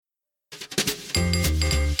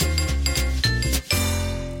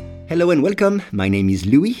Hello and welcome, my name is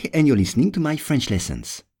Louis and you're listening to my French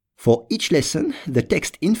lessons. For each lesson, the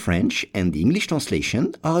text in French and the English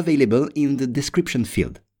translation are available in the description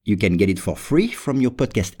field. You can get it for free from your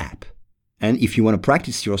podcast app. And if you want to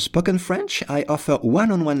practice your spoken French, I offer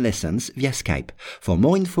one-on-one lessons via Skype. For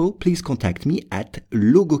more info, please contact me at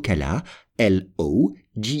logokala, Logokala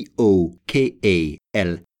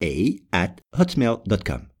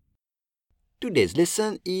 @hotmail.com. Today's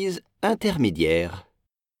lesson is intermédiaire.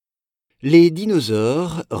 Les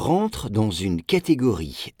dinosaures rentrent dans une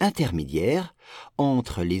catégorie intermédiaire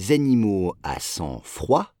entre les animaux à sang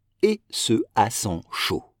froid et ceux à sang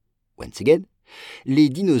chaud. Once again, les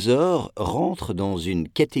dinosaures rentrent dans une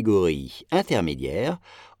catégorie intermédiaire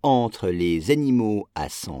entre les animaux à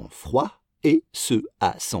sang froid et ceux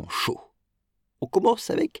à sang chaud. On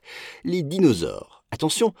commence avec les dinosaures.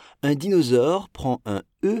 Attention, un dinosaure prend un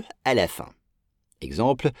E à la fin.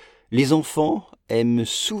 Exemple, les enfants aiment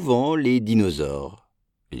souvent les dinosaures.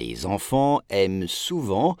 Les enfants aiment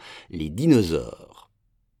souvent les dinosaures.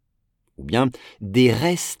 Ou bien, des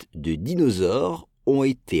restes de dinosaures ont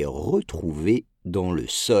été retrouvés dans le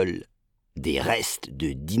sol. Des restes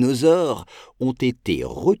de dinosaures ont été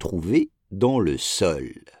retrouvés dans le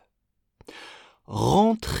sol.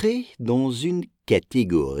 Rentrer dans une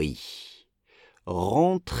catégorie.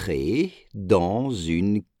 Rentrer dans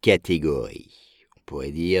une catégorie. On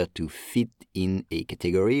pourrait dire to fit in a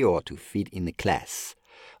category or to fit in a class.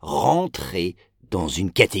 Rentrer dans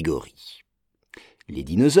une catégorie. Les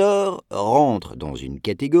dinosaures rentrent dans une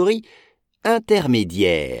catégorie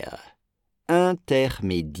intermédiaire.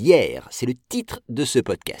 Intermédiaire, c'est le titre de ce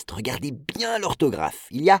podcast. Regardez bien l'orthographe.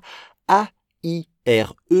 Il y a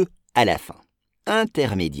A-I-R-E à la fin.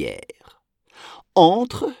 Intermédiaire.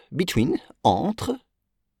 Entre, between, entre.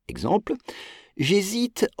 Exemple,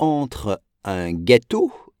 j'hésite entre un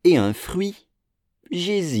gâteau et un fruit.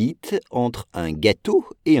 J'hésite entre un gâteau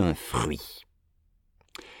et un fruit.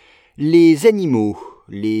 Les animaux,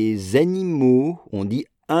 on dit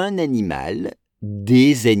un animal,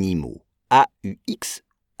 des animaux, A-U-X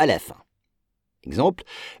à la fin. Exemple,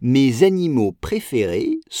 mes animaux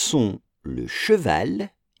préférés sont le cheval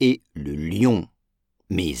et le lion.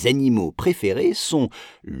 Mes animaux préférés sont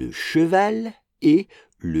le cheval et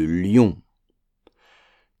le lion.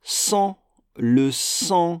 Sang, le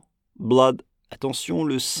sang, blood. Attention,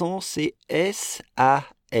 le sang, c'est S-A-N-G.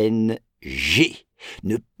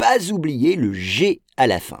 Ne pas oublier le G à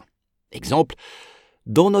la fin. Exemple,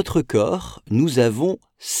 dans notre corps, nous avons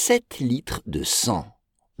 7 litres de sang.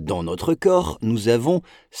 Dans notre corps, nous avons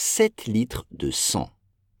 7 litres de sang.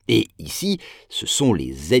 Et ici, ce sont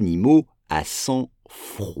les animaux à sang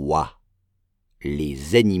froid.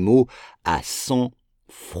 Les animaux à sang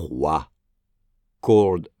froid.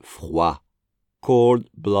 Cold, froid.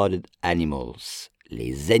 Cold-blooded animals.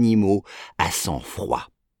 Les animaux à sang froid.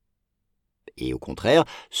 Et au contraire,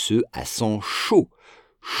 ceux à sang chaud.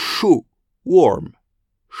 Chaud, warm.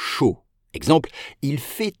 Chaud. Exemple, il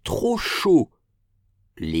fait trop chaud.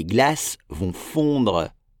 Les glaces vont fondre.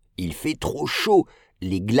 Il fait trop chaud.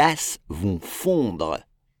 Les glaces vont fondre.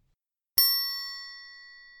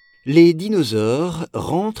 Les dinosaures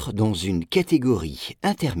rentrent dans une catégorie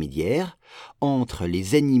intermédiaire entre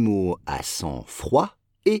les animaux à sang froid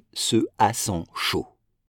et ceux à sang chaud.